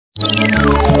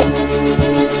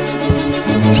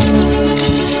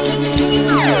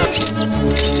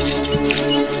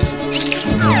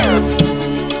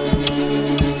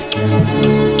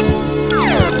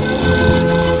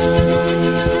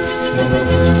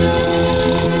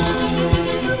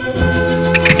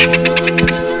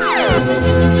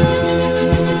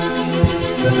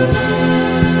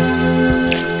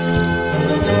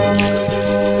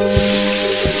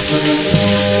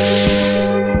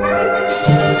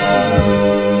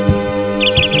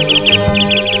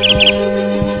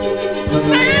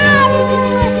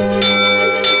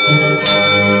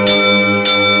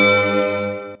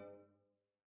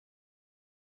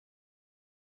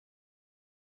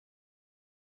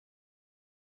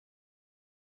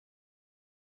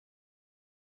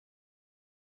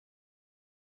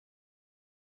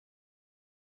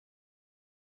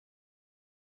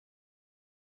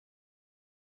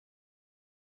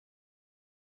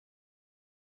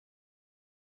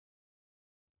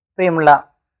പ്രിയമുള്ള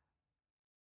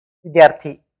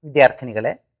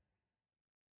വിദ്യാർത്ഥിനികളെ,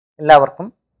 എല്ലാവർക്കും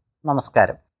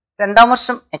നമസ്കാരം. രണ്ടാം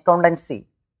വർഷം അക്കൗണ്ടൻസി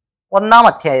ഒന്നാം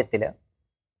അധ്യായത്തിൽ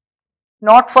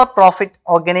not for profit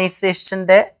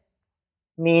ഓർഗനൈസേഷൻ്റെ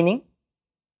meaning,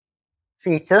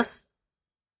 features,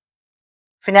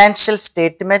 financial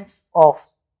statements of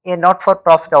A not for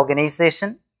profit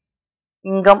organisation,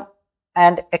 income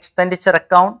and expenditure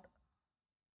account,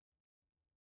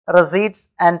 receipts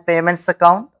and payments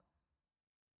account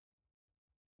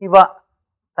ഇവ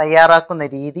തയ്യാറാക്കുന്ന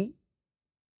രീതി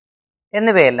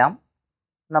എന്നിവയെല്ലാം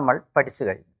നമ്മൾ പഠിച്ചു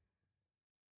കഴിഞ്ഞു.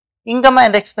 ഇൻകം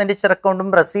ആൻഡ് എക്സ്പെൻഡിച്ചർ അക്കൗണ്ടും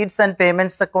റെസീറ്റ്സ് ആൻഡ്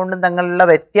പേയ്മെൻറ്റ്സ് അക്കൗണ്ടും തമ്മിലുള്ള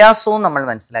വ്യത്യാസവും നമ്മൾ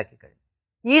മനസ്സിലാക്കി കഴിഞ്ഞു.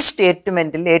 ഈ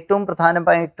സ്റ്റേറ്റ്മെൻറ്റിൽ ഏറ്റവും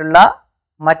പ്രധാനമായിട്ടുള്ള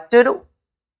മറ്റൊരു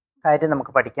കാര്യം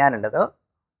നമുക്ക് പഠിക്കാനുള്ളത്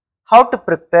how to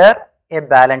prepare A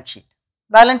balance sheet.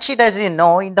 Balance sheet, as you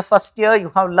know, in the first year you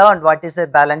have learned what is a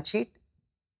balance sheet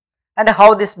and how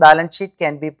this balance sheet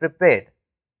can be prepared.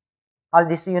 All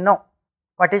this you know.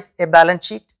 What is a balance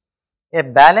sheet? A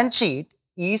balance sheet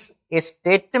is a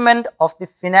statement of the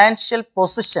financial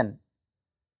position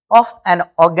of an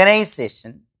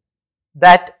organization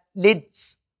that lists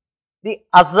the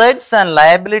assets and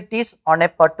liabilities on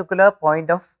a particular point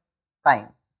of time.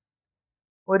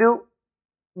 ഒരു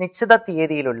നിശ്ചിത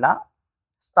തീയതിയിലുള്ള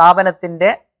സ്ഥാപനത്തിൻ്റെ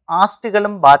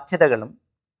ആസ്തികളും ബാധ്യതകളും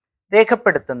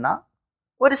രേഖപ്പെടുത്തുന്ന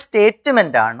ഒരു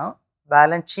സ്റ്റേറ്റ്മെൻ്റാണ്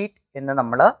balance sheet എന്ന്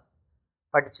നമ്മൾ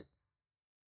പഠിച്ചു.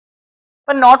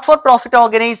 അപ്പം not for profit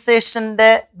ഓർഗനൈസേഷൻ്റെ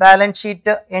balance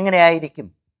sheet എങ്ങനെയായിരിക്കും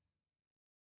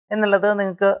എന്നുള്ളത്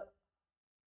നിങ്ങൾക്ക്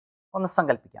ഒന്ന്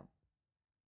സങ്കല്പിക്കാം.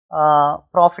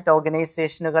 പ്രോഫിറ്റ്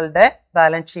ഓർഗനൈസേഷനുകളുടെ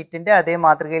ബാലൻസ് ഷീറ്റിൻ്റെ അതേ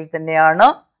മാതൃകയിൽ തന്നെയാണ്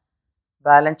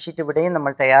ബാലൻസ് ഷീറ്റ് ഇവിടെയും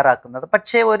നമ്മൾ തയ്യാറാക്കുന്നത്.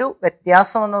 പക്ഷേ ഒരു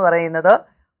വ്യത്യാസം എന്ന് പറയുന്നത്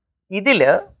ഇതിൽ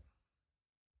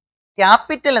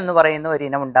ക്യാപിറ്റൽ എന്ന് പറയുന്ന ഒരു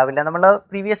ഇനം ഉണ്ടാവില്ല. നമ്മൾ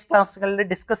പ്രീവിയസ് ക്ലാസ്സുകളിൽ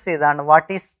ഡിസ്കസ് ചെയ്തതാണ് what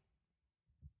is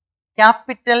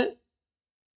capital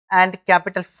and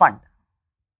capital fund.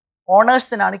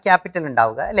 ഓണേഴ്സിനാണ് capital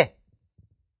ഉണ്ടാവുക, അല്ലേ?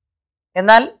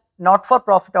 എന്നാൽ നോട്ട് ഫോർ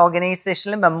പ്രോഫിറ്റ്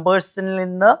ഓർഗനൈസേഷനിൽ മെമ്പേഴ്സിൽ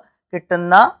നിന്ന്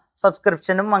കിട്ടുന്ന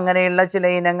സബ്സ്ക്രിപ്ഷനും അങ്ങനെയുള്ള ചില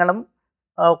ഇനങ്ങളും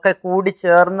ഒക്കെ കൂടി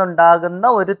ചേർന്നുണ്ടാകുന്ന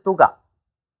ഒരു തുക,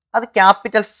 അത്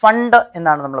ക്യാപിറ്റൽ ഫണ്ട്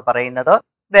എന്നാണ് നമ്മൾ പറയുന്നത്.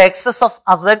 The excess of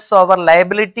assets over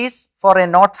liabilities for a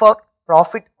not for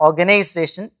profit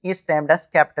organization is termed as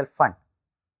capital fund.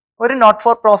 ഒരു നോട്ട്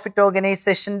ഫോർ പ്രോഫിറ്റ്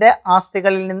ഓർഗനൈസേഷൻ്റെ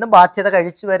ആസ്തികളിൽ നിന്ന് ബാധ്യത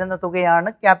കഴിച്ചു വരുന്ന തുകയാണ്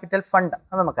ക്യാപിറ്റൽ ഫണ്ട്.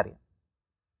 അത് നമുക്കറിയാം.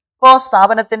 അപ്പോൾ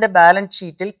സ്ഥാപനത്തിൻ്റെ ബാലൻസ്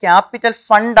ഷീറ്റിൽ ക്യാപിറ്റൽ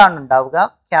ഫണ്ടാണ് ഉണ്ടാവുക,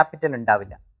 ക്യാപിറ്റൽ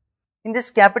ഉണ്ടാവില്ല. In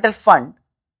this capital fund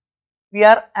V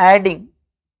are adding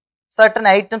certain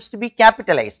items to be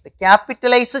capitalized.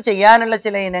 Capitalise ചെയ്യാനുള്ള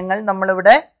ചില ഇനങ്ങൾ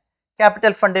നമ്മളിവിടെ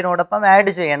ക്യാപിറ്റൽ ഫണ്ടിനോടൊപ്പം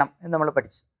ആഡ് ചെയ്യണം എന്ന് നമ്മൾ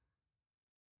പഠിച്ചു.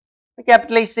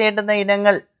 ക്യാപിറ്റലൈസ് ചെയ്യേണ്ടുന്ന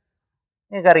ഇനങ്ങൾ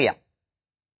നിങ്ങൾക്കറിയാം.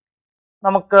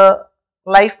 നമുക്ക്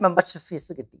ലൈഫ് മെമ്പർഷിപ്പ്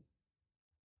ഫീസ് കിട്ടി.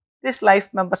 This life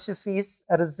membership fees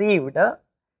received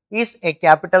is A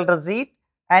capital receipt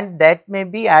and that may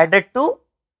be added to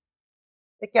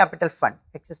A capital fund,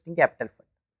 existing capital fund.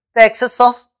 The excess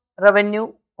of revenue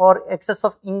or excess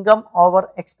of income over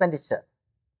expenditure,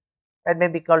 that may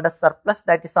be called as surplus,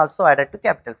 that is also added to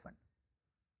capital fund.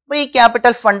 അപ്പോൾ ഈ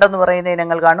capital fund എന്ന് പറയുന്ന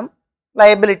ഇനങ്ങൾ കാണും,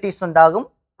 liabilities ഉണ്ടാകും,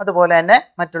 അതുപോലെ തന്നെ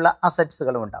മറ്റുള്ള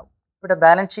അസറ്റ്സുകളും ഉണ്ടാകും. ഇവിടെ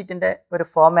ബാലൻസ് ഷീറ്റിൻ്റെ ഒരു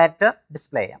ഫോമാറ്റ്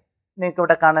ഡിസ്പ്ലേ ചെയ്യാം. നിങ്ങൾക്ക്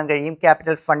ഇവിടെ കാണാൻ കഴിയും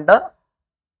capital fund,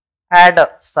 add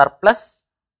surplus,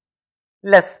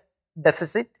 less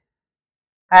deficit,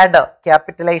 add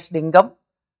capitalised income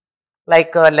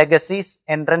like legacies,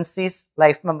 entrances,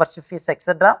 life membership fees,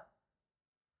 etc.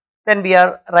 Then we are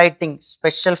writing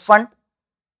special fund,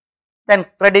 then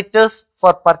creditors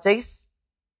for purchase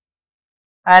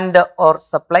and or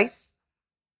supplies,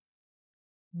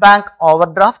 bank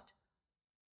overdraft,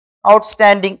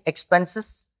 outstanding expenses,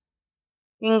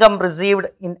 income received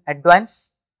in advance.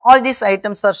 All these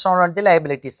items are shown on the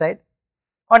liability side.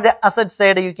 On the asset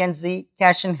side, you can see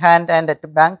cash in hand and at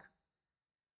bank,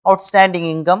 outstanding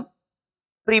income,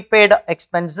 prepaid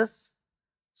expenses,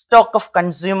 stock of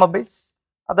consumables.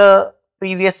 അത്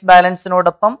previous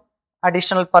ബാലൻസിനോടൊപ്പം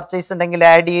additional purchase ഉണ്ടെങ്കിൽ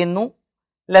add ചെയ്യുന്നു,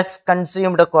 less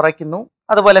consumed കുറയ്ക്കുന്നു.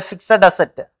 അതുപോലെ fixed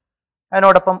asset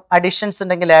അതിനോടൊപ്പം additions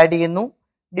ഉണ്ടെങ്കിൽ add ചെയ്യുന്നു,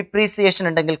 depreciation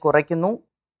ഉണ്ടെങ്കിൽ കുറയ്ക്കുന്നു.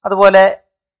 അതുപോലെ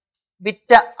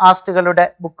വിറ്റ ആസ്തികളുടെ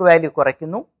ബുക്ക് വാല്യൂ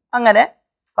കുറയ്ക്കുന്നു. അങ്ങനെ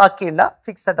ബാക്കിയുള്ള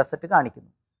ഫിക്സഡ് അസറ്റ്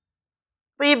കാണിക്കുന്നു.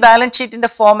 അപ്പോൾ ഈ ബാലൻസ് ഷീറ്റിന്റെ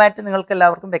ഫോമാറ്റ് നിങ്ങൾക്ക്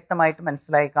എല്ലാവർക്കും വ്യക്തമായിട്ട്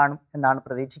മനസ്സിലായി കാണും എന്നാണ്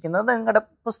പ്രതീക്ഷിക്കുന്നത്. നിങ്ങളുടെ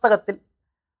പുസ്തകത്തിൽ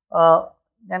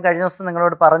ഞാൻ കഴിഞ്ഞ ദിവസം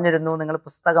നിങ്ങളോട് പറഞ്ഞിരുന്നു, നിങ്ങൾ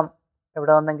പുസ്തകം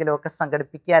എവിടെ വന്നെങ്കിലുമൊക്കെ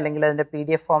സംഘടിപ്പിക്കുക, അല്ലെങ്കിൽ അതിൻ്റെ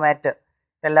PDF ഫോമാറ്റ്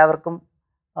എല്ലാവർക്കും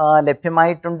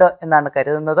ലഭ്യമായിട്ടുണ്ട് എന്നാണ്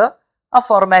കരുതുന്നത്. ആ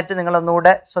ഫോർമാറ്റ്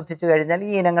നിങ്ങളൊന്നുകൂടെ ശ്രദ്ധിച്ചു കഴിഞ്ഞാൽ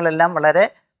ഈ ഇനങ്ങളെല്ലാം വളരെ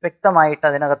വ്യക്തമായിട്ട്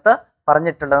അതിനകത്ത്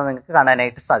പറഞ്ഞിട്ടുള്ളത് നിങ്ങൾക്ക്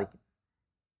കാണാനായിട്ട് സാധിക്കും.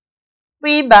 അപ്പോൾ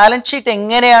ഈ ബാലൻസ് ഷീറ്റ്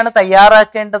എങ്ങനെയാണ്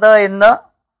തയ്യാറാക്കേണ്ടത് എന്ന്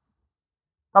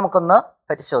നമുക്കൊന്ന്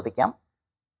പരിശോധിക്കാം.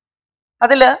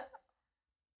 അതിൽ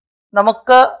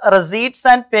നമുക്ക് റെസീറ്റ്സ്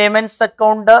ആൻഡ് പേയ്മെന്റ്സ്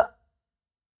അക്കൗണ്ട്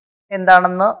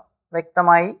എന്താണെന്ന്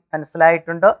വ്യക്തമായി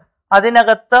മനസ്സിലായിട്ടുണ്ട്.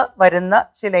 അതിനകത്ത് വരുന്ന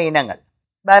ചില ഇനങ്ങൾ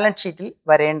ബാലൻസ് ഷീറ്റിൽ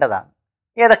വരേണ്ടതാണ്.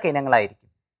 ഏതൊക്കെ ഇനങ്ങളായിരിക്കും?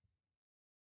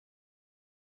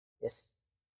 Yes,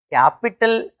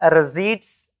 capital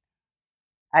receipts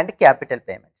and capital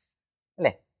payments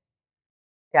അല്ലേ?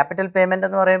 ക്യാപിറ്റൽ പേയ്മെന്റ്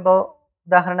എന്ന് പറയുമ്പോൾ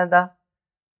ഉദാഹരണം എന്താ?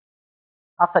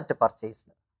 Asset purchase.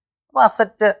 അപ്പോൾ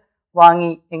അസറ്റ്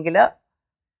വാങ്ങി എങ്കിൽ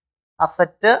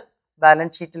അസറ്റ്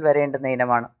ബാലൻസ് ഷീറ്റിൽ വരേണ്ടുന്ന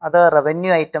ഇനമാണ്. അത്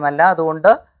റവന്യൂ ഐറ്റം അല്ല,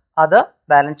 അതുകൊണ്ട് അത്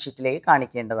ബാലൻസ് ഷീറ്റിലേക്ക്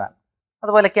കാണിക്കേണ്ടതാണ്.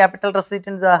 അതുപോലെ ക്യാപിറ്റൽ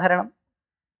റെസീറ്റിന് ഉദാഹരണം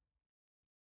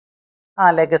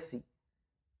ലെഗസി,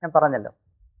 ഞാൻ പറഞ്ഞല്ലോ,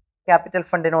 ക്യാപിറ്റൽ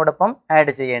ഫണ്ടിനോടൊപ്പം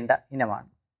ആഡ് ചെയ്യേണ്ട ഇനമാണ്.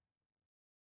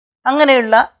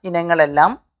 അങ്ങനെയുള്ള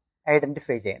ഇനങ്ങളെല്ലാം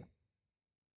ഐഡന്റിഫൈ ചെയ്യണം.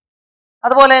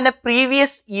 അതുപോലെ തന്നെ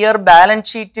പ്രീവിയസ് ഇയർ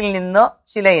ബാലൻസ് ഷീറ്റിൽ നിന്ന്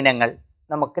ചില ഇനങ്ങൾ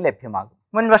നമുക്ക് ലഭ്യമാകും.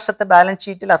 മുൻ വർഷത്തെ ബാലൻസ്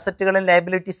ഷീറ്റിൽ അസറ്റുകളും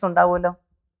ലയബിലിറ്റീസും ഉണ്ടാവുമല്ലോ.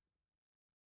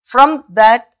 From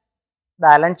that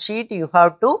balance sheet you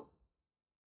have to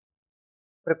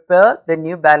prepare the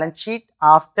new balance sheet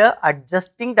after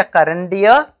adjusting the current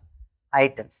year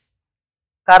items.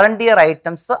 Current year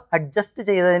items adjust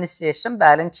ചെയ്തതിന് ശേഷം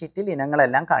ബാലൻസ് ഷീറ്റിൽ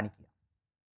ഇനങ്ങളെല്ലാം കാണിക്കുക.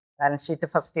 ബാലൻസ് ഷീറ്റ്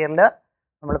ഫസ്റ്റ് ഇയറിൽ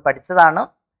നമ്മൾ പഠിച്ചതാണ്,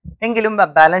 എങ്കിലും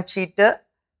ബാലൻസ് ഷീറ്റ്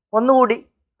ഒന്നുകൂടി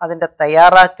അതിൻ്റെ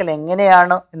തയ്യാറാക്കൽ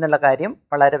എങ്ങനെയാണ് എന്നുള്ള കാര്യം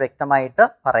വളരെ വ്യക്തമായിട്ട്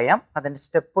പറയാം. അതിൻ്റെ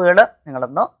സ്റ്റെപ്പുകൾ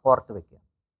നിങ്ങളൊന്ന് ഓർത്ത് വയ്ക്കുക.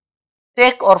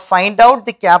 Take or find out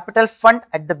the capital fund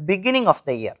at the beginning of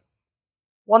the year.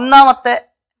 ഒന്നാമത്തെ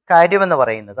കാര്യമെന്ന്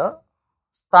പറയുന്നത്,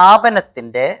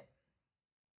 സ്ഥാപനത്തിൻ്റെ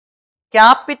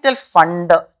ക്യാപിറ്റൽ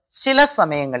ഫണ്ട് ചില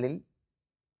സമയങ്ങളിൽ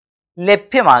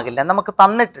ലഭ്യമാകില്ല, നമുക്ക്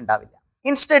തന്നിട്ടുണ്ടാവില്ല.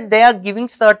 Instead, they are giving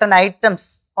certain items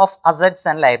of assets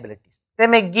and liabilities. They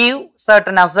may give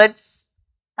certain assets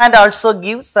and also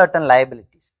give certain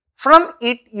liabilities. From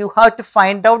it, you have to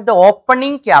find out the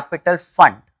opening capital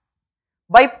fund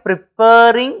by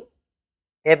preparing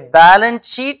a balance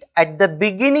sheet at the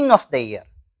beginning of the year.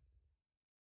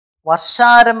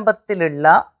 വർഷാരംഭത്തിലുള്ള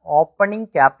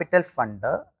opening capital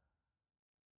fund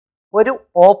ഒരു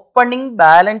opening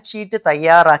balance sheet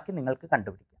തയ്യാറാക്കി നിങ്ങൾക്ക്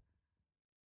കണ്ടുപിടിക്കാം.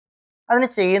 അതിന്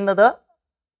ചെയ്യുന്നത്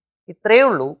ഇത്രയേ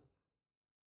ഉള്ളൂ.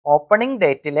 Opening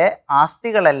ഡേറ്റിലെ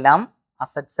ആസ്തികളെല്ലാം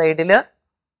asset സൈഡിൽ,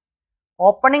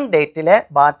 opening ഡേറ്റിലെ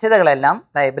ബാധ്യതകളെല്ലാം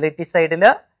liability സൈഡിൽ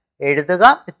എഴുതുക,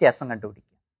 വ്യത്യാസം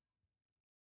കണ്ടുപിടിക്കുക.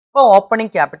 അപ്പോൾ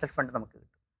ഓപ്പണിംഗ് ക്യാപിറ്റൽ ഫണ്ട് നമുക്ക്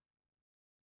കിട്ടും.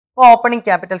 അപ്പോൾ ഓപ്പണിംഗ്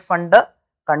ക്യാപിറ്റൽ ഫണ്ട്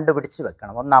കണ്ടുപിടിച്ച്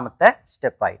വെക്കണം ഒന്നാമത്തെ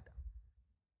സ്റ്റെപ്പായിട്ട്.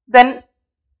 ദെൻ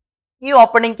ഈ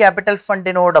ഓപ്പണിംഗ് ക്യാപിറ്റൽ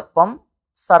ഫണ്ടിനോടൊപ്പം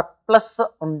സർപ്ലസ്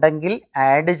ഉണ്ടെങ്കിൽ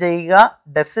ആഡ് ചെയ്യുക,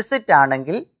 ഡെഫിസിറ്റ്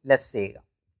ആണെങ്കിൽ ലെസ് ചെയ്യുക.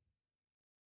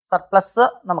 സർപ്ലസ്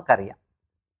നമുക്കറിയാം,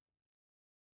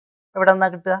 എവിടെ നിന്നാ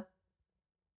കിട്ടുക?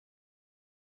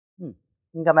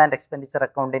 ഇൻകം ആൻഡ് എക്സ്പെൻഡിച്ചർ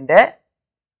അക്കൗണ്ടിന്റെ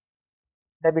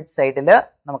ഡെബിറ്റ് സൈഡിൽ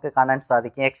നമുക്ക് കാണാൻ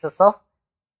സാധിക്കും. Excess of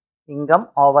income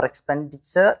over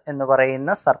expenditure എന്ന്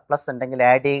പറയുന്ന സർപ്ലസ് ഉണ്ടെങ്കിൽ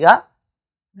ആഡ് ചെയ്യുക.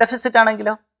 ഡെഫിസിറ്റ്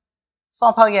ആണെങ്കിലോ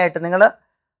സ്വാഭാവികമായിട്ട് നിങ്ങൾ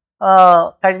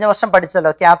കഴിഞ്ഞ വർഷം പഠിച്ചല്ലോ,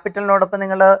 ക്യാപിറ്റലിനോടൊപ്പം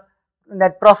നിങ്ങൾ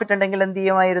നെറ്റ് പ്രോഫിറ്റ് ഉണ്ടെങ്കിൽ എന്ത്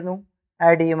ചെയ്യുമായിരുന്നു?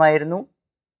 ആഡ് ചെയ്യുമായിരുന്നു.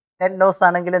 നെറ്റ് ലോസ്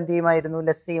ആണെങ്കിൽ എന്ത് ചെയ്യുമായിരുന്നു?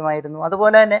 ലെസ് ചെയ്യുമായിരുന്നു.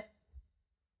 അതുപോലെ തന്നെ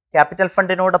ക്യാപിറ്റൽ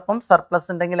ഫണ്ടിനോടൊപ്പം സർപ്ലസ്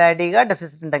ഉണ്ടെങ്കിൽ ആഡ് ചെയ്യുക,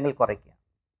 ഡെഫിസിറ്റ് ഉണ്ടെങ്കിൽ കുറയ്ക്കുക.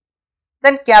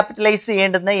 ദെൻ ക്യാപിറ്റലൈസ്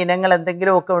ചെയ്യേണ്ടുന്ന ഇനങ്ങൾ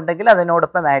എന്തെങ്കിലുമൊക്കെ ഉണ്ടെങ്കിൽ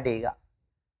അതിനോടൊപ്പം ആഡ് ചെയ്യുക.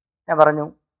 ഞാൻ പറഞ്ഞു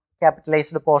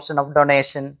ക്യാപിറ്റലൈസ്ഡ് പോർഷൻ ഓഫ്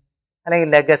ഡൊണേഷൻ, അല്ലെങ്കിൽ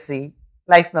legacy,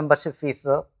 life membership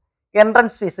fees,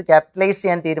 entrance fees capitalise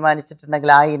ചെയ്യാൻ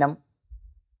തീരുമാനിച്ചിട്ടുണ്ടെങ്കിൽ ആ ഇനം,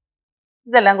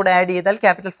 ഇതെല്ലാം കൂടെ ആഡ് ചെയ്താൽ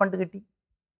ക്യാപിറ്റൽ ഫണ്ട് കിട്ടി.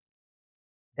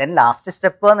 ദെൻ ലാസ്റ്റ്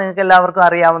സ്റ്റെപ്പ് നിങ്ങൾക്ക് എല്ലാവർക്കും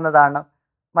അറിയാവുന്നതാണ്.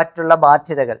 മറ്റുള്ള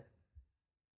ബാധ്യതകൾ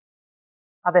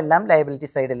അതെല്ലാം ലയബിലിറ്റി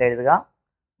സൈഡിൽ എഴുതുക.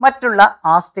 മറ്റുള്ള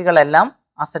ആസ്തികളെല്ലാം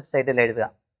അസറ്റ് സൈഡിൽ എഴുതുക.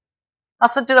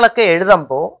 അസറ്റുകളൊക്കെ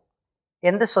എഴുതുമ്പോൾ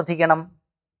എന്ത് ശ്രദ്ധിക്കണം?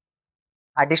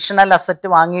 അഡീഷണൽ അസറ്റ്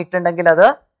വാങ്ങിയിട്ടുണ്ടെങ്കിൽ അത്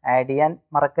ആഡ് ചെയ്യാൻ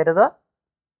മറക്കരുത്.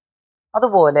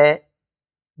 അതുപോലെ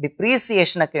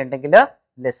ഡിപ്രീസിയേഷൻ ഒക്കെ ഉണ്ടെങ്കിൽ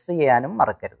ലെസ് ചെയ്യാനും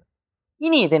മറക്കരുത്.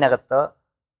 ഇനി ഇതിനകത്ത്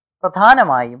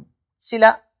പ്രധാനമായും ചില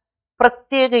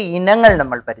പ്രത്യേക ഇനങ്ങൾ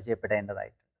നമ്മൾ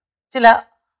പരിചയപ്പെടേണ്ടതായിട്ടുണ്ട്. ചില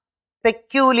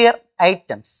പെക്യൂലിയർ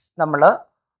ഐറ്റംസ് നമ്മൾ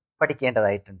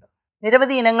പഠിക്കേണ്ടതായിട്ടുണ്ട്.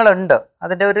 നിരവധി ഇനങ്ങളുണ്ട്.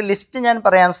 അതിൻ്റെ ഒരു ലിസ്റ്റ് ഞാൻ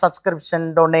പറയാം. Subscription,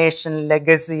 donation,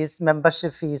 legacies,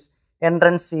 membership fees,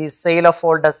 entrance fees, sale of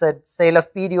old asset, sale of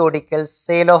periodicals,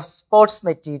 sale of sports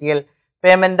material,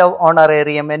 payment of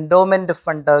honorarium, endowment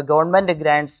fund, government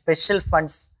grand, special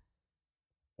funds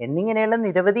എന്നിങ്ങനെയുള്ള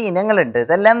നിരവധി ഇനങ്ങളുണ്ട്.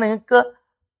 ഇതെല്ലാം നിങ്ങൾക്ക്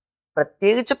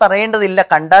പ്രത്യേകിച്ച് പറയേണ്ടതില്ല.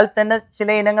 കണ്ടാൽ തന്നെ ചില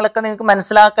ഇനങ്ങളൊക്കെ നിങ്ങൾക്ക്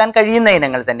മനസ്സിലാക്കാൻ കഴിയുന്ന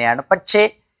ഇനങ്ങൾ തന്നെയാണ്. പക്ഷേ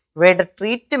ഇവയുടെ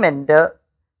ട്രീറ്റ്മെന്റ്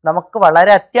നമുക്ക്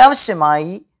വളരെ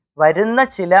അത്യാവശ്യമായി വരുന്ന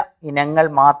ചില ഇനങ്ങൾ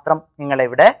മാത്രം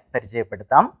നിങ്ങളിവിടെ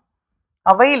പരിചയപ്പെടുത്താം.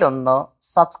 അവയിലൊന്ന്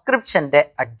സബ്സ്ക്രിപ്ഷന്റെ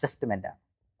അഡ്ജസ്റ്റ്മെന്റ് ആണ്.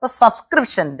 അപ്പോൾ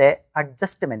സബ്സ്ക്രിപ്ഷന്റെ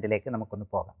അഡ്ജസ്റ്റ്മെന്റിലേക്ക് നമുക്കൊന്ന്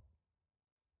പോകാം.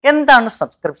 എന്താണ്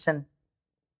സബ്സ്ക്രിപ്ഷൻ?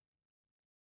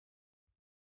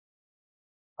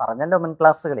 പറഞ്ഞല്ലോ മുൻ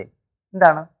ക്ലാസ്സുകളിൽ.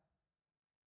 എന്താണ്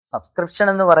സബ്സ്ക്രിപ്ഷൻ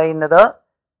എന്ന് പറയുന്നത്?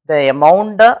 The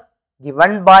amount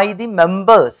given by the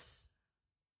members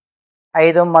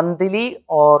either monthly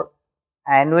or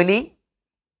annually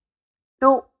to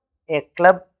a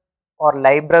club or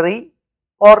library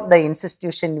or the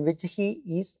institution in which he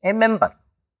is a member.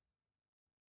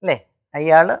 അല്ലേ?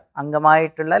 അയാൾ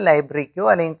അംഗമായിട്ടുള്ള ലൈബ്രറിക്കോ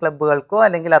അല്ലെങ്കിൽ ക്ലബ്ബുകൾക്കോ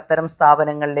അല്ലെങ്കിൽ അത്തരം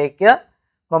സ്ഥാപനങ്ങളിലേക്ക്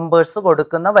മെമ്പേഴ്സ്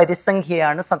കൊടുക്കുന്ന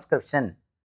വരിസംഖ്യയാണ് സബ്സ്ക്രിപ്ഷൻ.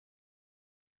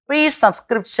 അപ്പോൾ ഈ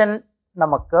സബ്സ്ക്രിപ്ഷൻ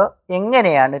നമുക്ക്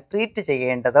എങ്ങനെയാണ് ട്രീറ്റ്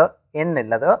ചെയ്യേണ്ടത്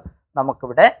എന്നുള്ളത്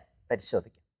നമുക്കിവിടെ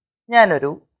പരിശോധിക്കാം.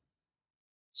 ഞാനൊരു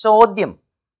ചോദ്യം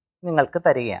നിങ്ങൾക്ക്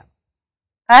തരികയാണ്.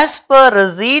 As per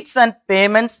receipts and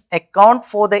payments account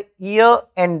for the year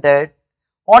ended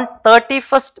on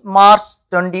 31st March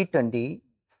 2020,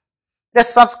 the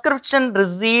subscription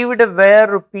received were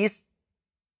rupees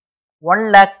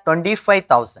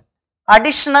 1,25,000.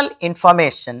 Additional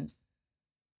information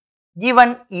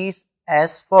given is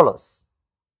as follows.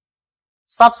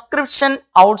 Subscription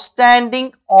outstanding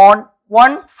on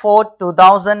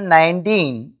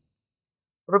 1/4/2019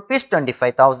 rupees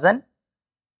 25,000.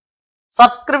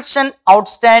 Subscription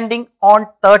outstanding on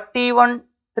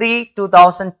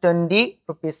 31/3/2020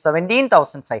 rupees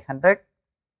 17,500.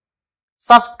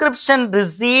 Subscription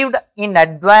received in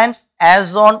advance as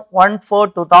on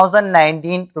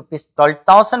 1/4/2019 rupees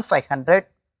 12,500.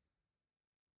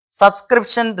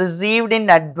 Subscription received in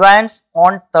advance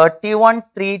on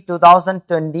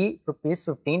 31/3/2020 rupees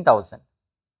 15,000.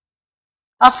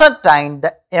 Ascertain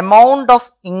the amount of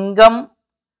income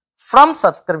from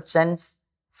subscriptions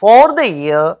for the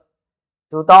year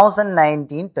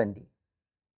 2019-20.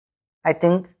 I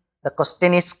think the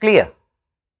question is clear.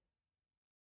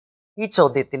 ഈ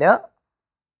ചോദ്യത്തിൽ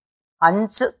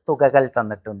 5 തുകകൾ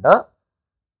തന്നിട്ടുണ്ട്.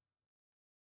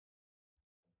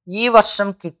 ഈ വർഷം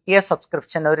കിട്ടിയ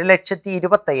subscription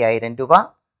 1,25,000 രൂപ.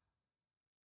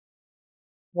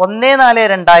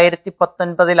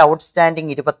 1/4/2019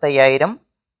 outstanding 25,000.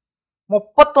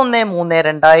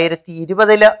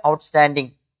 31/3/2020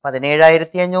 outstanding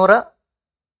 17,500.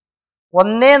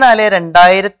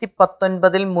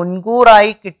 1/4/2019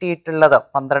 മുൻകൂറായി കിട്ടിയിട്ടുള്ളത്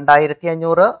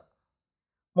 12,500.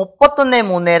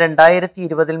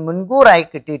 31/3/2020 മുൻകൂറായി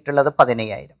കിട്ടിയിട്ടുള്ളത്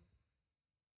 15,000.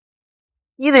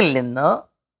 ഇതിൽ നിന്ന്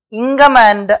ഇൻകം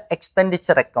ആൻഡ്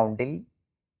എക്സ്പെൻഡിച്ചർ അക്കൗണ്ടിൽ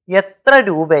എത്ര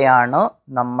രൂപയാണ്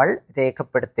നമ്മൾ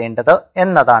രേഖപ്പെടുത്തേണ്ടത്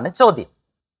എന്നതാണ് ചോദ്യം.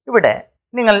 ഇവിടെ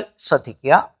നിങ്ങൾ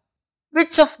ശ്രദ്ധിക്കുക.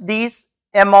 Which of these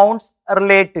amounts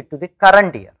related to the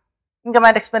current year? Income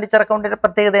and expenditure അക്കൗണ്ടിന്റെ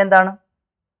പ്രത്യേകത എന്താണ്?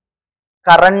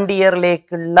 കറണ്ട്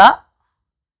ഇയറിലേക്കുള്ള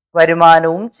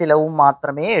വരുമാനവും ചിലവും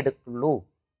മാത്രമേ എടുക്കുള്ളൂ,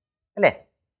 അല്ലേ?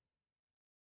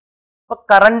 അപ്പൊ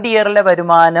കറണ്ട് ഇയറിലെ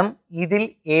വരുമാനം ഇതിൽ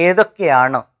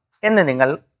ഏതൊക്കെയാണ് എന്ന് നിങ്ങൾ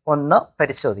ഒന്ന്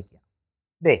പരിശോധിക്കുക.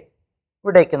 ദേ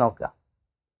ഇവിടേക്ക് നോക്കുക.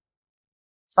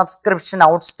 Subscription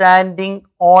outstanding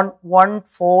on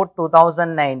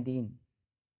 1/4/2019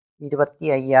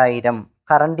 25,000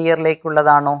 current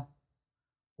ഇയറിലേക്കുള്ളതാണോ?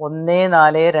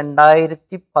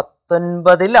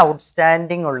 1/4/2019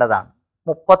 outstanding ഉള്ളതാണ്.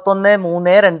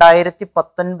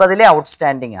 31/3/2019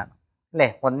 ഔട്ട്സ്റ്റാൻഡിംഗ് ആണ്, അല്ലേ?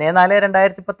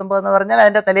 1/4/2019 എന്ന് പറഞ്ഞാൽ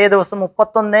അതിന്റെ തലേ ദിവസം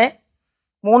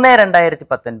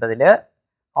 31/3/2019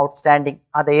 ഔട്ട്സ്റ്റാൻഡിംഗ്.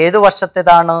 അത് ഏത്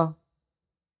വർഷത്തേതാണ്?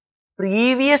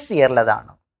 പ്രീവിയസ്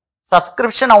ഇയറിലതാണ്.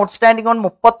 സബ്സ്ക്രിപ്ഷൻ ഔട്ട്സ്റ്റാൻഡിംഗ് ഓൺ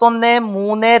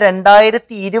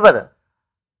 31/3/2020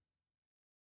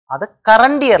 അത്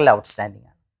കറണ്ട് ഇയറിലെ ഔട്ട്സ്റ്റാൻഡിംഗ്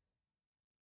ആണ്.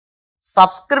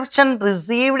 Subscription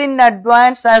received in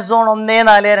advance as on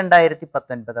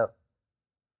 1/4/2019.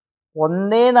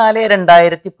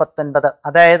 1/4/2019,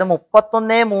 അതായത്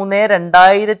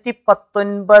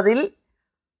 31/3/2019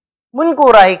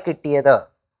 മുൻകൂറായി കിട്ടിയത്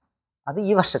അത്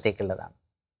ഈ വർഷത്തേക്കുള്ളതാണ്.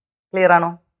 ക്ലിയർ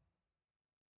ആണോ?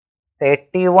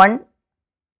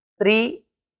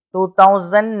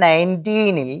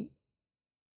 31/3/2019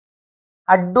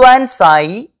 അഡ്വാൻസ്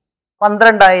ആയി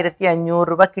 12,500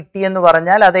 രൂപ കിട്ടിയെന്ന്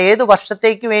പറഞ്ഞാൽ അത് ഏത്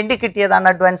വർഷത്തേക്ക് വേണ്ടി കിട്ടിയതാണ്?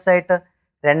 അഡ്വാൻസ് ആയിട്ട്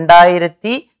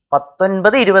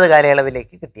 2019-20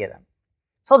 കാലയളവിലേക്ക് കിട്ടിയതാണ്.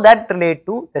 So that relate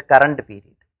to the current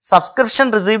period. Subscription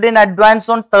received in advance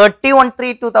on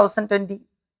 31/3/2020,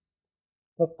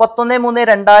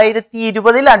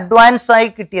 31/3/2020 advance ആയി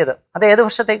കിട്ടിയത് അത് ഏത്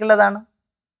വർഷത്തേക്കുള്ളതാണ്?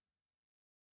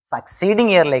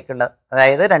 സക്സീഡിങ് ഇയറിലേക്കുള്ളത്,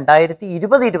 അതായത്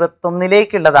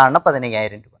 2020-21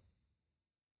 15,000 രൂപ.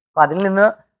 അപ്പൊ അതിൽ നിന്ന്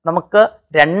നമുക്ക്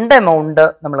രണ്ട് എമൗണ്ട്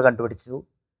നമ്മൾ കണ്ടുപിടിച്ചു.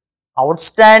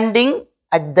 ഔട്ട്സ്റ്റാൻഡിങ്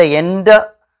അറ്റ് ദ എൻഡ്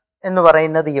എന്ന്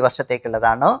പറയുന്നത് ഈ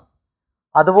വർഷത്തേക്കുള്ളതാണ്.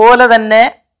 അതുപോലെ തന്നെ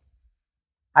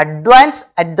അഡ്വാൻസ്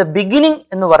അറ്റ് ദ ബിഗിനിങ്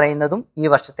എന്ന് പറയുന്നതും ഈ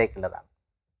വർഷത്തേക്കുള്ളതാണ്.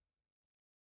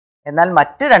 എന്നാൽ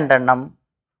മറ്റ് രണ്ടെണ്ണം,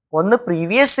 ഒന്ന്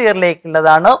പ്രീവിയസ്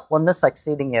ഇയറിലേക്കുള്ളതാണ്, ഒന്ന്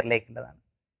സക്സീഡിങ് ഇയറിലേക്കുള്ളതാണ്.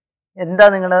 എന്താ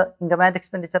നിങ്ങൾ ഇൻകം ആൻഡ്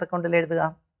എക്സ്പെൻഡിച്ചർ അക്കൗണ്ടിൽ എഴുതുക?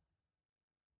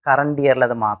 കറണ്ട്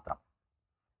ഇയറിലത് മാത്രം.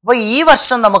 അപ്പോൾ ഈ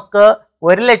വർഷം നമുക്ക്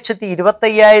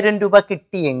 1,25,000 രൂപ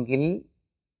കിട്ടിയെങ്കിൽ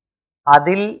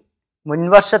അതിൽ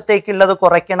മുൻവർഷത്തേക്കുള്ളത്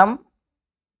കുറയ്ക്കണം,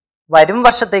 വരും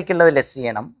വർഷത്തേക്കുള്ളത് ലെസ്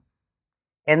ചെയ്യണം.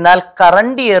 എന്നാൽ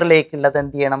കറണ്ട് ഇയറിലേക്കുള്ളത്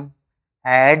എന്ത് ചെയ്യണം?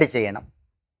 ആഡ് ചെയ്യണം.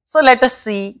 So let us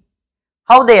see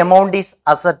how the amount is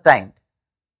ascertained.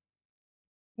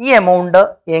 ഈ എമൗണ്ട്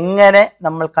എങ്ങനെ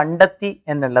നമ്മൾ കണ്ടെത്തി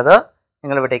എന്നുള്ളത്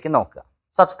നിങ്ങൾ ഇവിടേക്ക് നോക്കുക.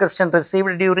 Subscription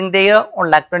received during the year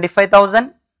 1,25,000.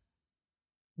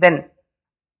 Then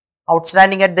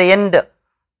outstanding at the end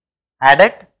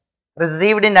added,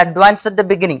 received in advance at the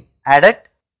beginning added,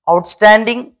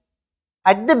 outstanding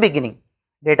at the beginning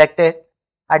deducted,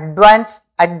 advance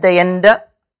at the end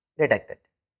deducted,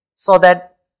 so that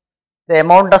the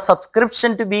amount of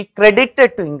subscription to be credited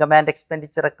to income and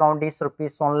expenditure account is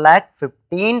rupees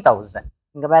 1,15,000.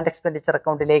 income and expenditure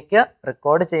അക്കൗണ്ടിലേക്ക്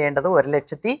record ചെയ്യേണ്ടത്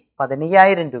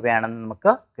 1,15,000 രൂപയാണെന്ന്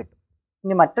നമുക്ക് കിട്ടും.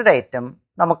 ഇനി മറ്റൊരു item,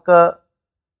 നമുക്ക്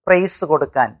price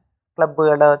കൊടുക്കാൻ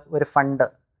ക്ലബ്ബുകൾ ഒരു ഫണ്ട്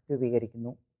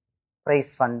രൂപീകരിക്കുന്നു.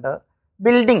 Price fund.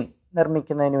 ബിൽഡിംഗ്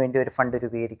നിർമ്മിക്കുന്നതിന് വേണ്ടി ഒരു ഫണ്ട്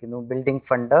രൂപീകരിക്കുന്നു, ബിൽഡിംഗ്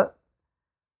ഫണ്ട്.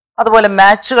 അതുപോലെ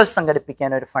മാച്ചുകൾ സംഘടിപ്പിക്കാൻ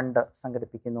ഒരു ഫണ്ട്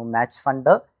സംഘടിപ്പിക്കുന്നു, മാച്ച്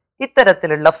ഫണ്ട്.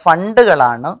 ഇത്തരത്തിലുള്ള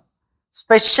ഫണ്ടുകളാണ്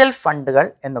സ്പെഷ്യൽ ഫണ്ടുകൾ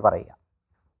എന്ന് പറയുക.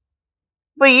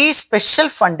 അപ്പോൾ ഈ സ്പെഷ്യൽ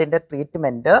ഫണ്ടിൻ്റെ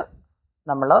ട്രീറ്റ്മെൻറ്റ്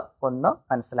നമ്മൾ ഒന്ന്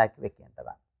മനസ്സിലാക്കി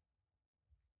വെക്കേണ്ടതാണ്.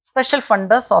 സ്പെഷ്യൽ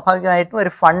ഫണ്ട് സ്വാഭാവികമായിട്ടും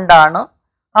ഒരു ഫണ്ടാണ്.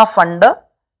 ആ ഫണ്ട്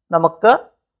നമുക്ക്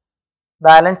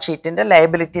ബാലൻസ് ഷീറ്റിൻ്റെ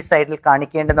ലയബിലിറ്റി സൈഡിൽ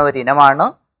കാണിക്കേണ്ടുന്ന ഒരു ഇനമാണ്.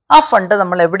 ആ ഫണ്ട്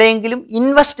നമ്മൾ എവിടെയെങ്കിലും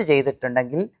ഇൻവെസ്റ്റ്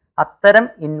ചെയ്തിട്ടുണ്ടെങ്കിൽ അത്തരം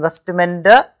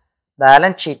ഇൻവെസ്റ്റ്മെൻറ്റ്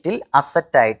ബാലൻസ് ഷീറ്റിൽ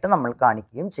അസറ്റായിട്ട് നമ്മൾ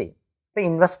കാണിക്കുകയും ചെയ്യും. ഇപ്പോൾ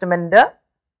ഇൻവെസ്റ്റ്മെൻറ്റ്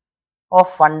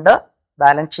ഓഫ് ഫണ്ട്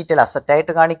ബാലൻസ് ഷീറ്റിൽ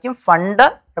അസറ്റായിട്ട് കാണിക്കും, ഫണ്ട്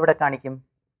എവിടെ കാണിക്കും?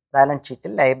 ബാലൻസ്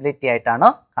ഷീറ്റിൽ ലയബിലിറ്റി ആയിട്ടാണ്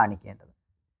കാണിക്കേണ്ടത്.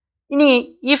 ഇനി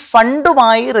ഈ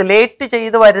ഫണ്ടുമായി റിലേറ്റ്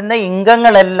ചെയ്ത് വരുന്ന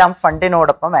ഇൻകങ്ങളെല്ലാം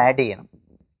ഫണ്ടിനോടൊപ്പം ആഡ് ചെയ്യണം.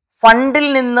 ഫണ്ടിൽ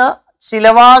നിന്ന്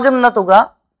ചിലവാകുന്ന തുക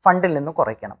ഫണ്ടിൽ നിന്ന്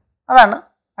കുറയ്ക്കണം. അതാണ്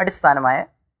അടിസ്ഥാനമായ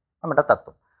നമ്മുടെ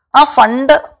തത്വം. ആ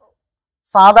ഫണ്ട്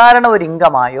സാധാരണ ഒരു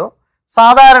ഇൻകമായോ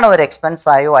സാധാരണ ഒരു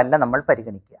എക്സ്പെൻസായോ അല്ല നമ്മൾ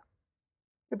പരിഗണിക്കുക.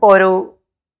 ഇപ്പോൾ ഒരു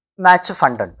മാച്ച്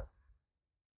ഫണ്ട് ഉണ്ട്.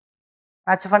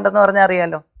 മാച്ച് ഫണ്ട് എന്ന് പറഞ്ഞാൽ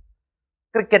അറിയാലോ,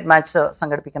 ക്രിക്കറ്റ് മാച്ച്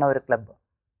സംഘടിപ്പിക്കുന്ന ഒരു ക്ലബ്ബ്.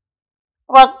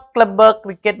 അപ്പോൾ ആ ക്ലബ്ബ്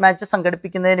ക്രിക്കറ്റ് മാച്ച്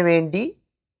സംഘടിപ്പിക്കുന്നതിന് വേണ്ടി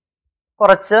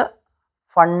കുറച്ച്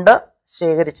ഫണ്ട്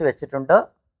ശേഖരിച്ച് വെച്ചിട്ടുണ്ട്.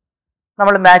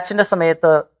 നമ്മൾ മാച്ചിൻ്റെ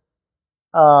സമയത്ത്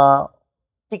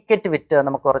ടിക്കറ്റ് വിറ്റ്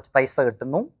നമുക്ക് കുറച്ച് പൈസ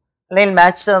കിട്ടുന്നു, അല്ലെങ്കിൽ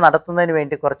മാച്ച് നടത്തുന്നതിന്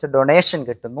വേണ്ടി കുറച്ച് ഡൊണേഷൻ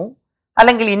കിട്ടുന്നു,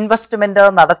 അല്ലെങ്കിൽ ഇൻവെസ്റ്റ്മെൻറ്റ്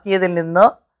നടത്തിയതിൽ നിന്ന്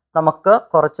നമുക്ക്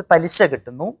കുറച്ച് പലിശ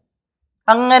കിട്ടുന്നു.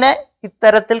 അങ്ങനെ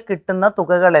ഇത്തരത്തിൽ കിട്ടുന്ന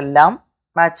തുകകളെല്ലാം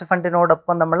മാച്ച്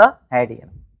ഫണ്ടിനോടൊപ്പം നമ്മൾ ആഡ്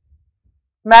ചെയ്യണം.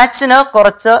 മാച്ചിന്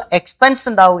കുറച്ച് എക്സ്പെൻസ്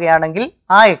ഉണ്ടാവുകയാണെങ്കിൽ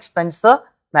ആ എക്സ്പെൻസ്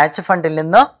മാച്ച് ഫണ്ടിൽ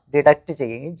നിന്ന് ഡിഡക്റ്റ്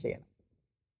ചെയ്യുകയും ചെയ്യണം.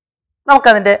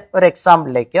 നമുക്കതിൻ്റെ ഒരു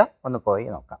എക്സാമ്പിളിലേക്ക് ഒന്ന് പോയി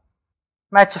നോക്കാം.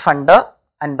 മാച്ച് ഫണ്ട്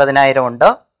 50,000 ഉണ്ട്,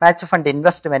 മാച്ച് ഫണ്ട്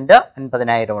ഇൻവെസ്റ്റ്മെൻറ്റ്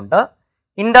 50,000 ഉണ്ട്,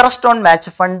 interest on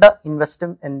match fund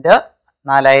investment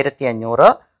 4,500,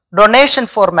 donation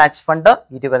four match fund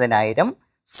 20,000,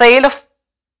 sale of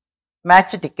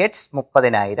match tickets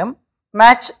 30,000,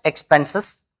 match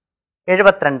expenses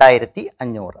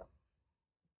 72,500.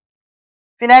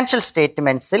 Financial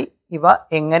സ്റ്റേറ്റ്മെൻറ്റ്സിൽ ഇവ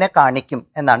എങ്ങനെ കാണിക്കും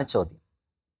എന്നാണ് ചോദ്യം.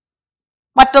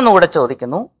 മറ്റൊന്നുകൂടെ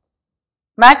ചോദിക്കുന്നു,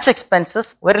 മാച്ച്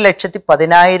എക്സ്പെൻസസ്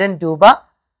 1,10,000 രൂപ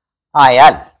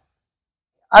ആയാൽ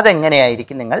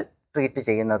അതെങ്ങനെയായിരിക്കും നിങ്ങൾ ട്രീറ്റ്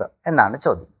ചെയ്യുന്നത് എന്നാണ്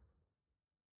ചോദ്യം.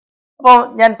 അപ്പോൾ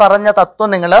ഞാൻ പറഞ്ഞ തത്വം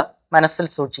നിങ്ങൾ മനസ്സിൽ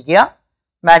സൂക്ഷിക്കുക.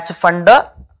 മാച്ച് ഫണ്ട്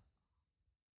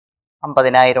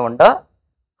 50,000 ഉണ്ട്.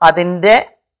 അതിൻ്റെ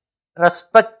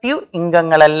റെസ്പെക്റ്റീവ്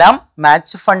ഇൻകങ്ങളെല്ലാം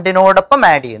മാച്ച് ഫണ്ടിനോടൊപ്പം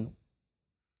ആഡ് ചെയ്യുന്നു.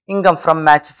 Income from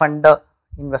match fund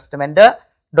investment,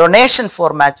 donation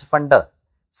four match fund,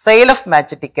 sale of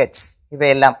match tickets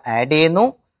ഇവയെല്ലാം ആഡ് ചെയ്യുന്നു.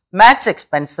 മാച്ച്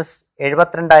എക്സ്പെൻസസ്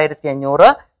 72,500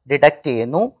 ഡിഡക്റ്റ്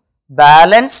ചെയ്യുന്നു.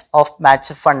 Balance of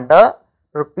match fund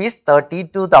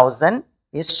 ₹32,000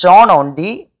 is shown on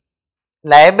the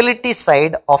liability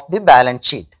side of the balance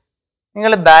sheet.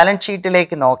 നിങ്ങൾ balance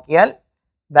ഷീറ്റിലേക്ക് നോക്കിയാൽ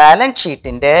balance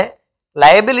ഷീറ്റിൻ്റെ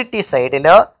liability സൈഡിൽ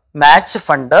match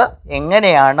fund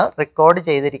എങ്ങനെയാണ് record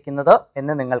ചെയ്തിരിക്കുന്നത്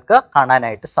എന്ന് നിങ്ങൾക്ക്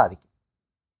കാണാനായിട്ട് സാധിക്കും.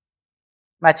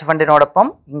 മാച്ച് ഫണ്ടിനോടൊപ്പം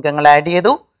ഇൻകങ്ങൾ ആഡ്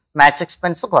ചെയ്തു, മാച്ച്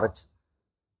എക്സ്പെൻസ് കുറച്ചു.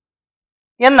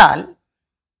 എന്നാൽ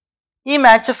ഈ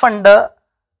മാച്ച് ഫണ്ട്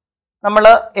നമ്മൾ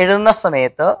എഴുതുന്ന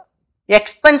സമയത്ത്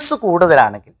എക്സ്പെൻസ്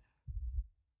കൂടുതലാണെങ്കിൽ,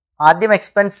 ആദ്യം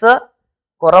എക്സ്പെൻസ്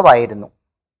കുറവായിരുന്നു,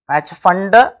 മാച്ച്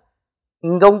ഫണ്ട്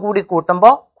ഇൻകം കൂടി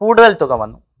കൂട്ടുമ്പോൾ കൂടുതൽ തുക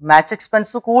വന്നു. മാച്ച്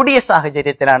എക്സ്പെൻസ് കൂടിയ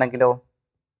സാഹചര്യത്തിലാണെങ്കിലോ,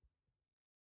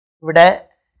 ഇവിടെ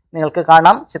നിങ്ങൾക്ക്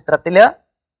കാണാം ചിത്രത്തിൽ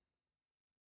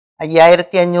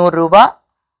 5,500 രൂപ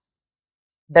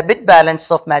debit balance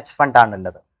of match fund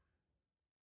ആണുള്ളത്.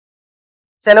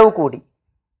 ചെലവ് കൂടി,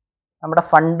 നമ്മുടെ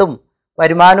ഫണ്ടും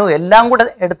വരുമാനവും എല്ലാം കൂടെ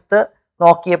എടുത്ത്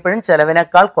നോക്കിയപ്പോഴും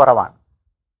ചെലവിനേക്കാൾ കുറവാണ്.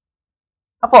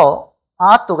 അപ്പോൾ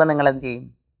ആ തുക നിങ്ങൾ എന്ത് ചെയ്യും?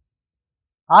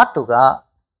 ആ തുക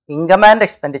ഇൻകം ആൻഡ്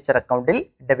എക്സ്പെൻഡിച്ചർ അക്കൗണ്ടിൽ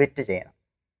ഡെബിറ്റ് ചെയ്യണം.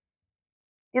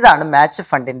 ഇതാണ് മാച്ച്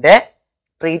ഫണ്ടിൻ്റെ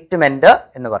ട്രീറ്റ്മെൻറ്റ്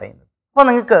എന്ന് പറയുന്നത്. അപ്പോൾ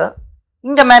നിങ്ങൾക്ക്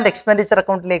ഇൻകം ആൻഡ് എക്സ്പെൻഡിച്ചർ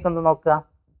അക്കൗണ്ടിലേക്കൊന്ന് നോക്കുക.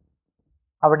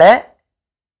 അവിടെ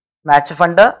മാച്ച്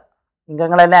ഫണ്ട്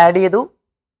ഇൻകങ്ങളെല്ലാം ആഡ് ചെയ്തു,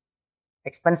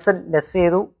 എക്സ്പെൻസ്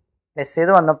ലെസ്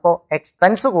ചെയ്ത് വന്നപ്പോൾ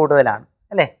എക്സ്പെൻസ് കൂടുതലാണ്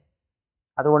അല്ലേ?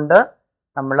 അതുകൊണ്ട്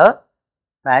നമ്മൾ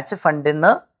മാച്ച് ഫണ്ടിൽ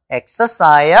നിന്ന് എക്സസ്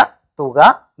ആയ തുക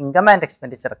ഇൻകം ആൻഡ്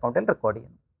എക്സ്പെൻഡിച്ചർ അക്കൗണ്ടിൽ റെക്കോർഡ്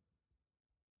ചെയ്യുന്നു.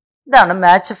 ഇതാണ്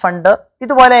മാച്ച് ഫണ്ട്.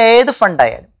 ഇതുപോലെ ഏത്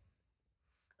ഫണ്ടായാലും.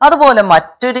 അതുപോലെ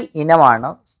മറ്റൊരു ഇനമാണ്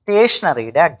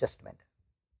സ്റ്റേഷനറിയുടെ അഡ്ജസ്റ്റ്മെന്റ്.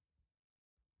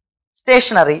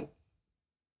 സ്റ്റേഷനറി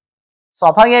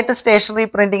സ്വാഭാവികമായിട്ട് സ്റ്റേഷനറി,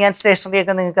 പ്രിന്റിംഗ് ആൻഡ് സ്റ്റേഷനറി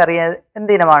ഒക്കെ നിങ്ങൾക്ക് അറിയാം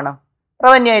എന്ത് ഇനമാണ്?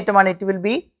 റവന്യൂ ഐറ്റമാണ്. It will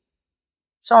be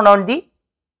shown on the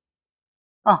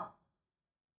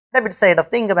debit side of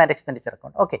the income and expenditure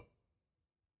account. Okay.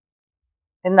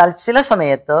 എന്നാൽ ചില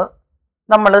സമയത്ത്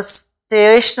നമ്മൾ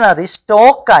സ്റ്റേഷനറി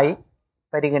സ്റ്റോക്കായി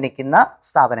പരിഗണിക്കുന്ന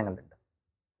സ്ഥാപനങ്ങളുണ്ട്.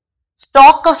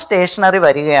 സ്റ്റോക്ക് ഓഫ് സ്റ്റേഷനറി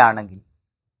വരികയാണെങ്കിൽ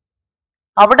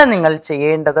അവിടെ നിങ്ങൾ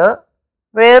ചെയ്യേണ്ടത്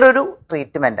വേറൊരു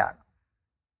ട്രീറ്റ്മെൻ്റ് ആണ്.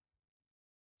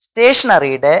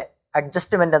 സ്റ്റേഷനറിയുടെ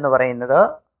അഡ്ജസ്റ്റ്മെൻ്റ് എന്ന് പറയുന്നത്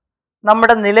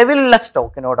നമ്മുടെ നിലവിലുള്ള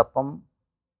സ്റ്റോക്കിനോടൊപ്പം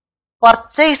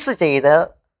പർച്ചേസ് ചെയ്ത്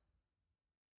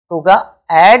തുക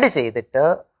ആഡ് ചെയ്തിട്ട്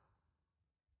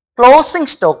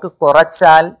ക്ലോസിംഗ് സ്റ്റോക്ക്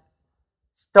കുറച്ചാൽ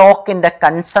സ്റ്റോക്കിൻ്റെ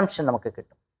കൺസംഷൻ നമുക്ക്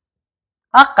കിട്ടും.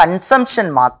 ആ കൺസംഷൻ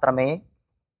മാത്രമേ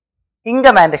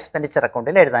ഇൻകം ആൻഡ് എക്സ്പെൻഡിച്ചർ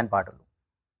അക്കൗണ്ടിൽ എഴുതാൻ പാടുള്ളൂ.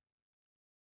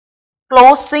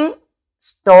 Closing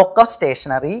stock of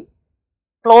stationery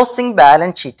closing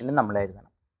balance ഷീറ്റിൽ നമ്മൾ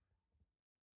എഴുതണം.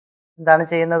 എന്താണ്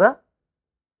ചെയ്യുന്നത്?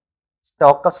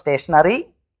 സ്റ്റോക്ക് ഓഫ് സ്റ്റേഷനറി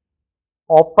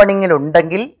ഓപ്പണിങ്ങിൽ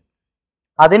ഉണ്ടെങ്കിൽ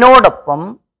അതിനോടൊപ്പം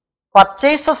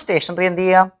പർച്ചേസ് ഓഫ് സ്റ്റേഷനറി എന്ത്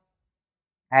ചെയ്യുക?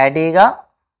 ആഡ് ചെയ്യുക.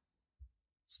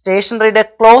 സ്റ്റേഷനറിയുടെ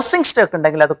ക്ലോസിംഗ് സ്റ്റോക്ക്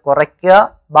ഉണ്ടെങ്കിൽ അത് കുറയ്ക്കുക.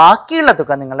 ബാക്കിയുള്ള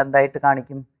തുക നിങ്ങൾ എന്തായിട്ട്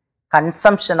കാണിക്കും?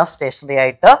 കൺസംഷൻ ഓഫ് സ്റ്റേഷനറി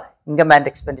ആയിട്ട് ഇൻകം ആൻഡ്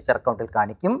എക്സ്പെൻഡിച്ചർ അക്കൗണ്ടിൽ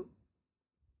കാണിക്കും.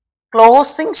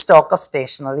 Closing stock of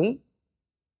stationery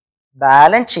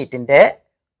balance ഷീറ്റിൻ്റെ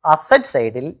അസറ്റ്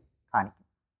സൈഡിൽ കാണിക്കും.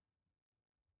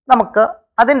 നമുക്ക്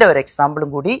അതിൻ്റെ ഒരു എക്സാമ്പിളും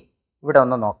കൂടി ഇവിടെ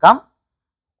ഒന്ന് നോക്കാം.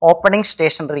 ഓപ്പണിംഗ്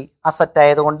സ്റ്റേഷനറി അസറ്റ്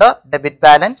ആയതുകൊണ്ട് ഡെബിറ്റ്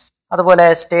ബാലൻസ്, അതുപോലെ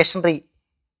സ്റ്റേഷനറി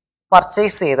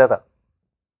പർച്ചേസ് ചെയ്തത്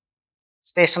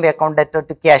stationery account debtor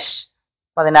to cash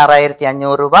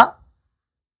 16,500 രൂപ.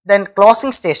 ദെൻ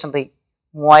ക്ലോസിംഗ് സ്റ്റേഷനറി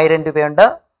 3,000 രൂപയുണ്ട്.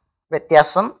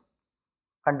 വ്യത്യാസം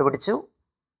കണ്ടുപിടിച്ചു.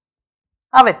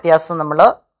 ആ വ്യത്യാസം നമ്മൾ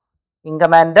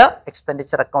ഇൻകം ആൻഡ്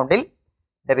എക്സ്പെൻഡിച്ചർ അക്കൗണ്ടിൽ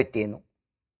ഡെബിറ്റ് ചെയ്യുന്നു.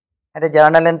 അതിൻ്റെ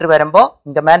ജേർണൽ എൻട്രി വരുമ്പോൾ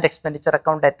income and expenditure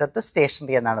account debtor to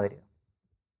stationery എന്നാണ് വരിക.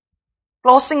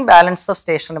 ക്ലോസിംഗ് ബാലൻസ് ഓഫ്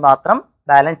സ്റ്റേഷനറി മാത്രം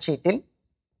ബാലൻസ് ഷീറ്റിൽ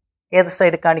ഏത്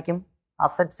സൈഡിൽ കാണിക്കും?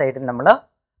 അസറ്റ് സൈഡിൽ നമ്മൾ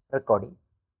റെക്കോർഡ് ചെയ്യും.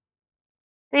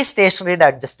 ഈ സ്റ്റേഷനറിയുടെ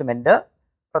അഡ്ജസ്റ്റ്മെൻറ്റ്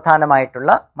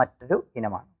പ്രധാനമായിട്ടുള്ള മറ്റൊരു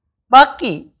ഇനമാണ്.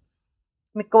 ബാക്കി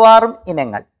മിക്കവാറും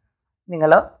ഇനങ്ങൾ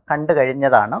നിങ്ങൾ കണ്ടു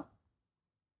കഴിഞ്ഞതാണ്.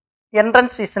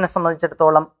 എൻട്രൻസ് ഫീസിനെ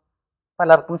സംബന്ധിച്ചിടത്തോളം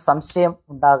പലർക്കും സംശയം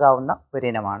ഉണ്ടാകാവുന്ന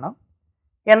ഒരിനമാണ്.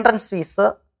 Entrance fees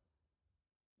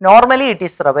normally it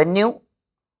is revenue.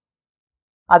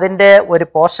 അതിൻ്റെ ഒരു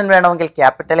പോർഷൻ വേണമെങ്കിൽ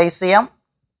ക്യാപിറ്റലൈസ് ചെയ്യാം.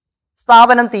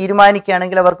 സ്ഥാപനം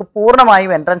തീരുമാനിക്കുകയാണെങ്കിൽ അവർക്ക്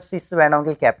പൂർണ്ണമായും എൻട്രൻസ് ഫീസ്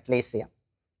വേണമെങ്കിൽ ക്യാപിറ്റലൈസ് ചെയ്യാം.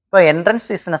 ഇപ്പോൾ എൻട്രൻസ്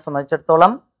ഫീസിനെ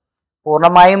സംബന്ധിച്ചിടത്തോളം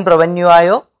പൂർണ്ണമായും റവന്യൂ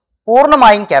ആയോ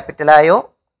പൂർണ്ണമായും ക്യാപിറ്റലായോ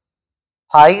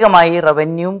ഭാഗികമായി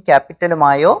റവന്യൂവും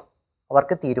ക്യാപിറ്റലുമായോ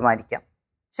അവർക്ക് തീരുമാനിക്കാം.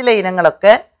 ചില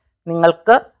ഇനങ്ങളൊക്കെ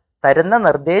നിങ്ങൾക്ക് തരുന്ന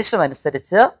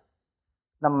നിർദ്ദേശമനുസരിച്ച്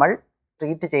നമ്മൾ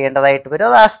ട്രീറ്റ് ചെയ്യേണ്ടതായിട്ട് വരും.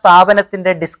 അത് ആ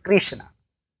സ്ഥാപനത്തിൻ്റെ ഡിസ്ക്രിഷനാണ്.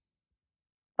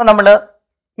 അപ്പോൾ നമ്മൾ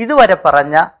ഇതുവരെ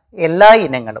പറഞ്ഞ എല്ലാ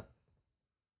ഇനങ്ങളും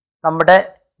നമ്മുടെ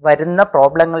വരുന്ന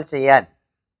പ്രോബ്ലങ്ങൾ ചെയ്യാൻ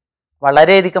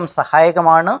വളരെയധികം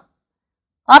സഹായകമാണ്.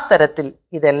 ആ തരത്തിൽ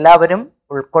ഇതെല്ലാവരും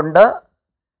ഉൾക്കൊണ്ട്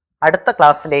അടുത്ത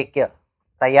ക്ലാസ്സിലേക്ക്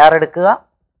തയ്യാറെടുക്കുക.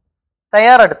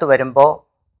 തയ്യാറെടുത്ത് വരുമ്പോൾ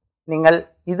നിങ്ങൾ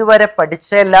ഇതുവരെ പഠിച്ച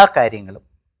എല്ലാ കാര്യങ്ങളും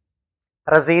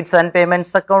receipts and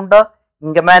payments account,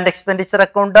 income and expenditure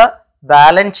account,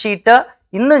 balance sheet,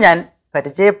 ഇന്ന് ഞാൻ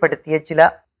പരിചയപ്പെടുത്തിയ ചില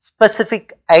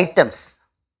specific items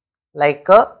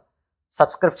like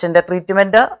സബ്സ്ക്രിപ്ഷൻ്റെ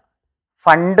treatment,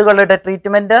 ഫണ്ടുകളുടെ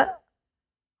treatment,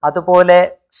 അതുപോലെ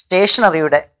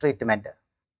സ്റ്റേഷനറിയുടെ ട്രീറ്റ്മെൻറ്റ്,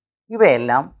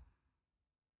 ഇവയെല്ലാം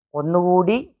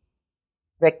ഒന്നുകൂടി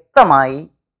വ്യക്തമായി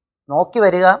നോക്കി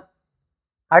വരിക.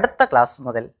 അടുത്ത ക്ലാസ്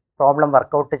മുതൽ പ്രോബ്ലം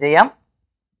വർക്കൗട്ട് ചെയ്യാം.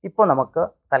 ഇപ്പോൾ നമുക്ക്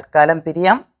തൽക്കാലം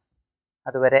പിരിയാം.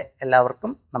 അതുവരെ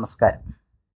എല്ലാവർക്കും നമസ്കാരം.